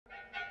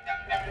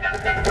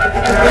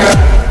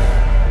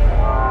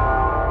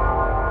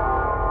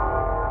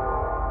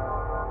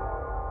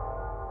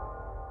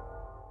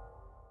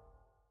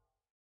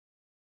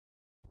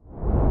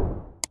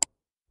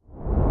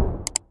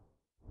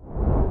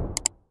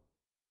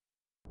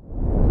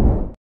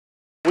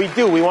We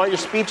do. We want your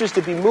speeches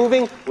to be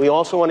moving. We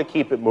also want to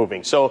keep it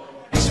moving. So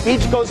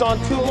speech goes on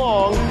too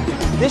long.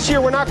 This year,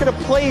 we're not going to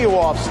play you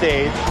off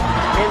stage.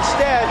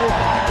 Instead,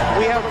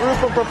 we have a group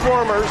of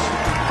performers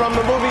from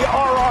the movie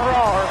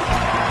RRR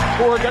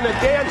who are going to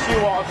dance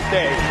you off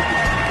stage.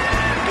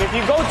 If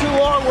you go too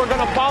long, we're going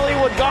to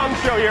Bollywood gong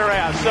show your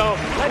ass. So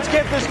let's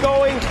get this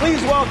going.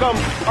 Please welcome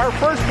our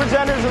first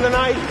presenters of the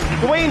night,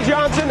 Dwayne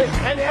Johnson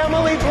and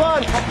Emily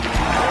Blunt.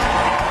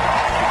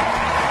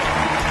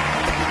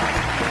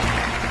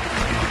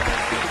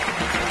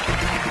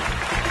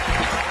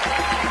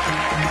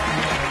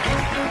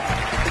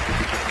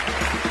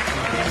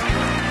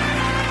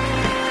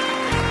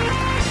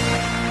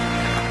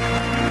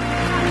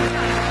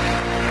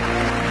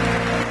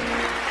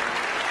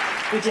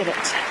 We did it.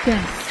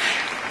 Yes.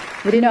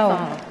 We didn't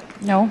fall.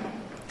 No.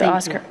 The Thank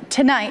Oscar. you.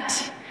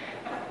 Tonight,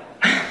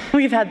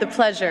 we've had the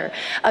pleasure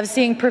of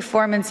seeing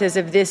performances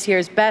of this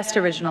year's best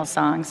original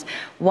songs.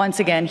 Once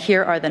again,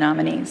 here are the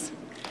nominees.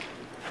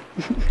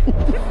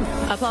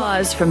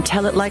 Applause from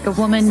Tell It Like a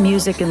Woman,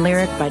 music and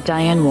lyric by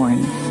Diane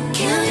Warren.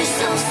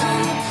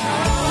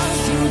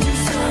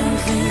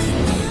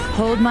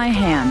 Hold My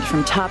Hand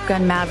from Top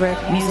Gun Maverick,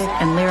 music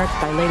and lyric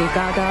by Lady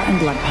Gaga and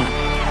Blood Pop.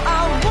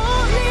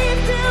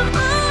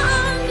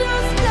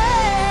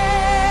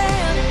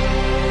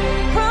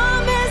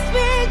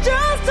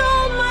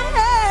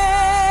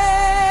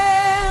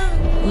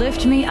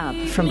 Lift Me Up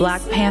from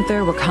Black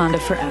Panther, Wakanda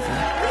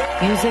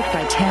Forever. Music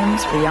by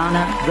Thames,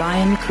 Rihanna,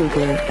 Ryan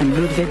Coogler, and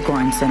Ludwig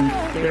Göransson.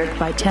 Lyric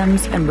by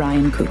Thames and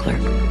Ryan Coogler.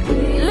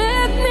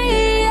 Lift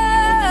Me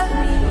Up.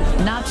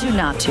 Naatu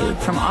Naatu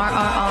from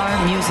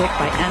RRR, music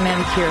by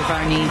MM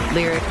Keeravani,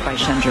 lyric by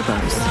Chandra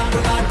Bose.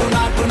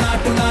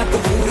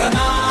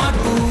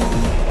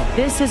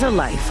 This Is a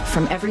Life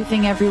from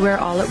Everything Everywhere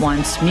All at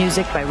Once,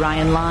 music by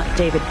Ryan Law,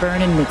 David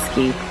Byrne, and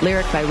Mitski,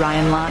 lyric by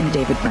Ryan Law and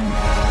David Byrne.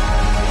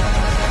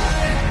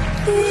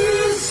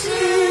 This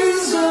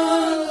is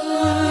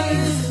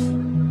life.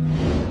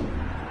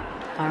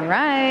 All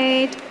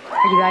right.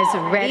 Are you guys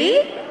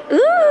ready?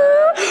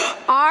 Ooh!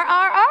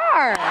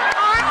 RRR!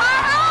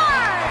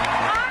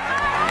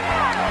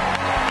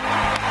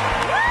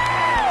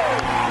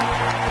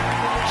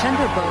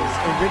 Chandra Bose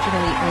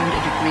originally earned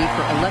a degree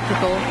for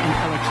electrical and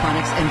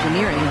electronics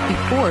engineering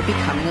before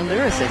becoming a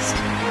lyricist.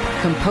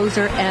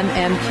 Composer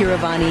M.M.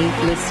 Keeravani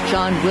lists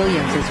John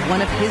Williams as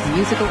one of his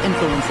musical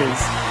influences.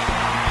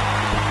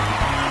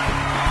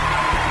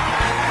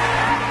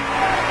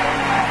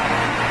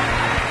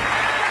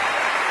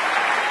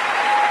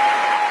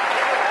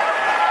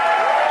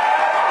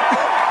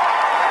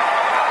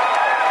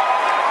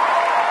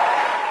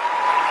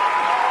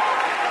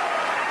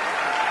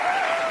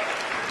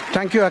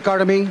 Thank you,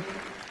 Academy.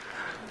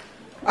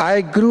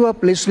 I grew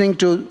up listening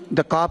to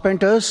the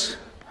Carpenters,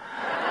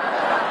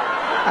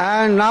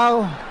 and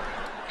now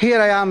here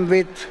I am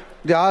with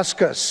the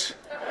Oscars.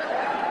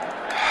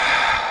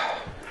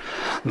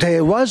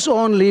 There was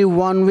only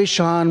one wish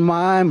on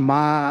my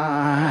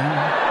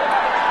mind.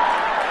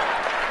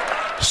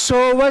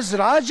 So was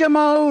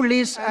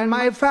Rajamouli's and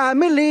my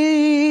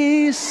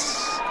family's.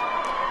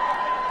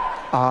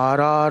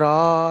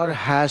 RRR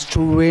has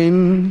to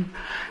win.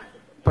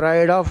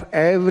 Pride of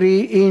every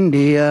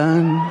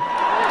Indian,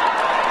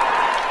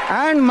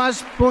 and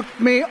must put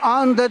me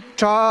on the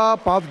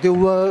top of the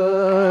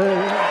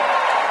world.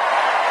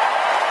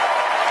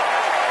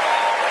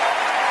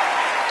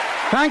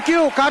 Thank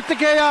you,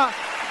 Kartikeya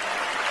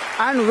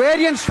and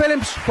Variance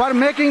Films for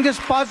making this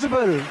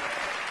possible.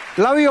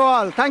 Love you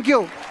all. Thank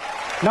you.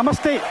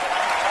 Namaste.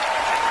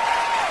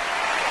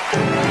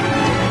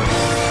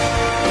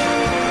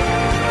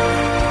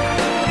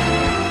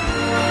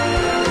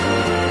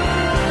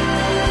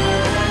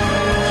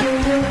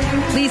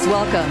 Please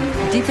welcome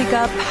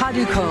Deepika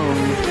Padukone.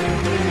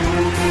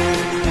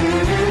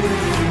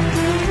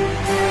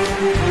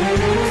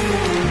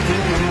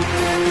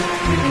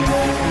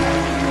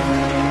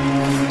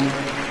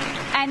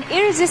 An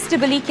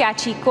irresistibly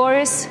catchy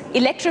chorus,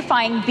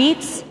 electrifying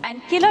beats,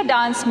 and killer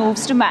dance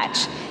moves to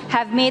match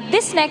have made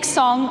this next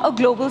song a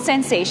global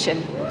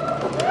sensation.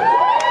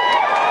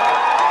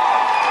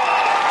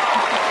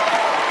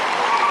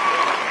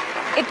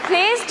 It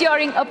plays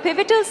during a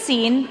pivotal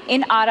scene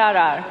in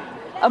RRR,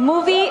 a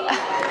movie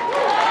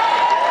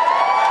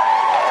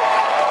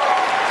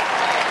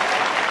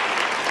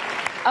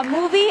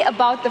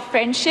about the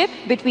friendship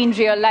between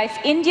real-life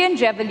Indian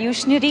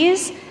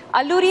revolutionaries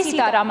Alluri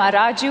Sitarama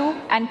Raju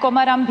and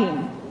Komaram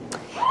Bhim.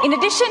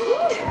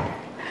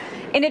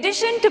 In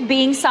addition to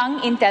being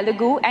sung in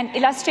Telugu and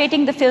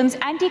illustrating the film's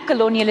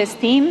anti-colonialist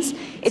themes,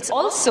 it's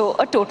also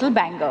a total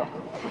banger.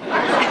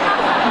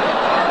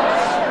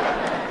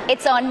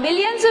 It's earned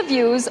millions of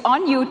views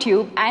on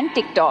YouTube and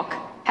TikTok,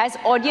 has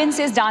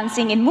audiences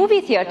dancing in movie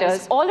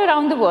theaters all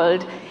around the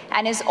world,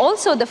 and is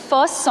also the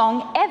first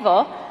song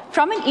ever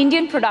from an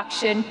Indian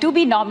production to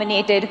be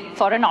nominated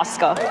for an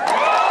Oscar.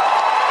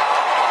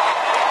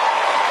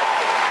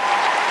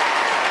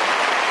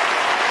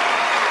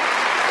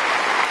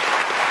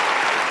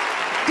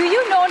 Do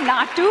you know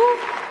Naatu?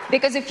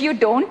 Because if you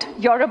don't,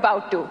 you're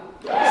about to.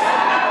 From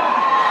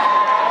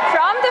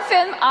the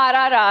film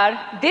RRR,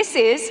 this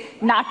is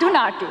Naatu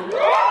Naatu.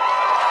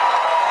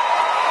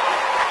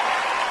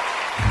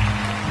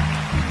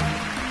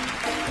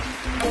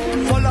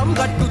 పొలం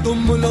గట్టు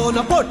దుమ్ములోన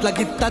పోట్ల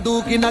గిత్త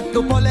దూకినట్టు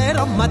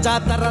పొలేరమ్మ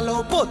జాతరలో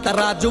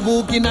పోతరాజు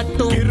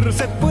ఊగినట్టు కిర్రు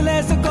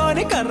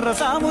సెప్పులేసుకొని కర్ర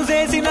సాము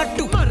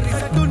చేసినట్టు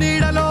మర్రిగట్టు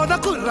నీడలోన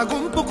కుర్ర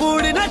గుంపు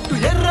కూడినట్టు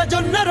ఎర్ర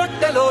జొన్న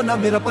రొట్టెలోన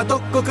మిరప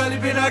తొక్కు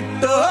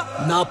కలిపినట్టు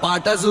నా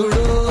పాట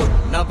చూడు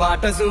నా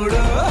పాట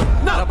చూడు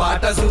నా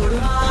పాట చూడు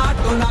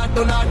నాటు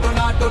నాటు నాటు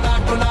నాటు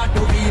నాటు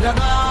నాటు వీర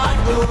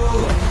నాటు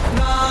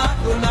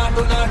నాటు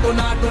నాటు నాటు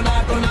నాటు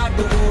నాటు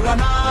నాటు ఊర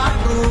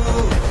నాటు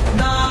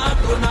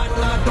నాటు నాటు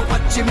నాటు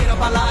పచ్చి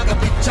మిరపలాగా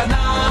పిచ్చ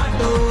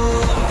నాటు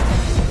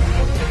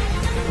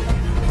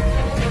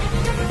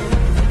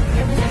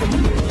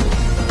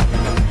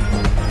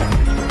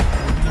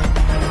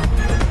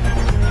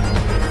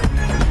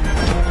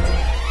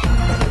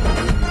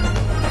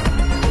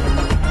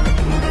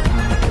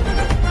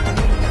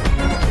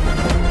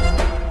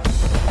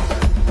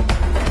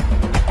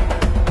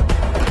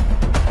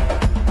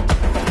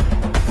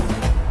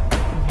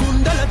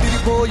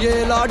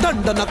పోయేలా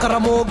దండ నకర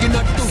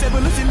మోగినట్టు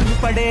సెబులు సిల్లు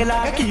పడేలా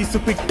కీసు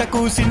పిట్ట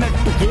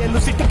కూసినట్టు ఏలు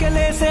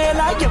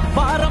సిటికెలేసేలా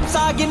ఎవ్వారం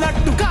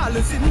సాగినట్టు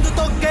కాలు సింధు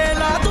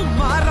తొక్కేలా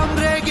దుమ్మారం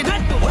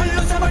రేగినట్టు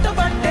ఒళ్ళు చెమట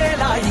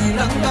పట్టేలా ఈ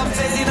రంగం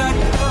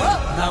చేసినట్టు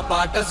నా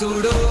పాట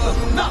చూడు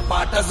నా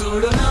పాట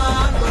చూడు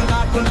నాటు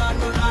నాటు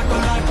నాటు నాటు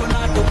నాటు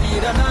నాటు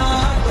వీర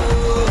నాటు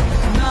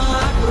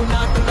నాటు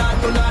నాటు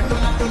నాటు నాటు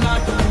నాటు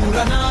నాటు ఊర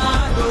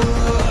నాటు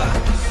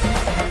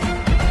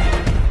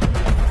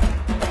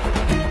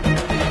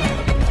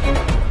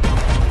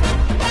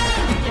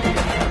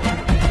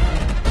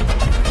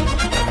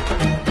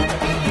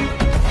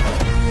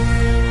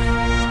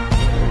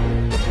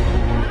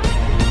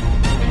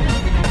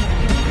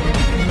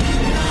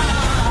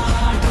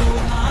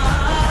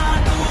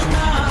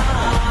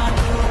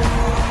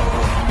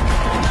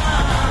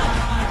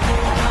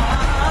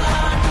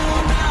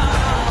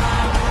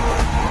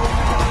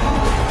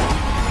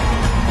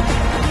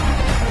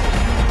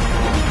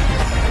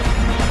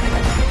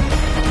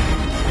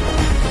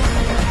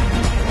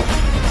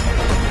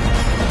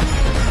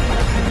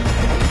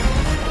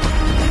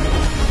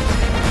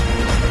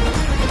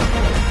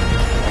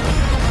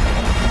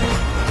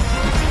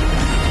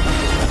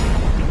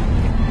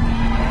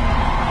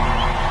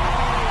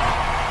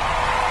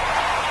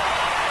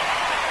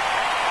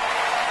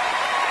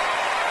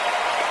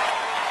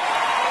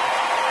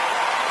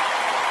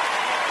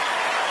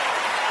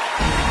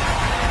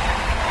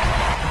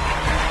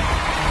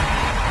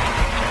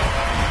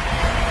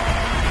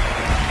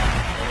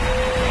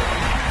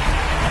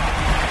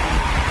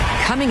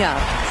Coming up,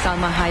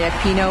 Salma Hayek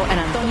Pino and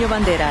Antonio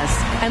Banderas.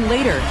 And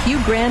later,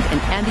 Hugh Grant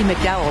and Andy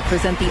McDowell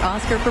present the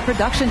Oscar for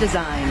Production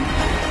Design.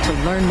 To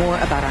learn more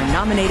about our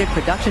nominated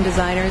production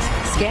designers,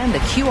 scan the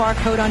QR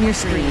code on your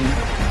screen.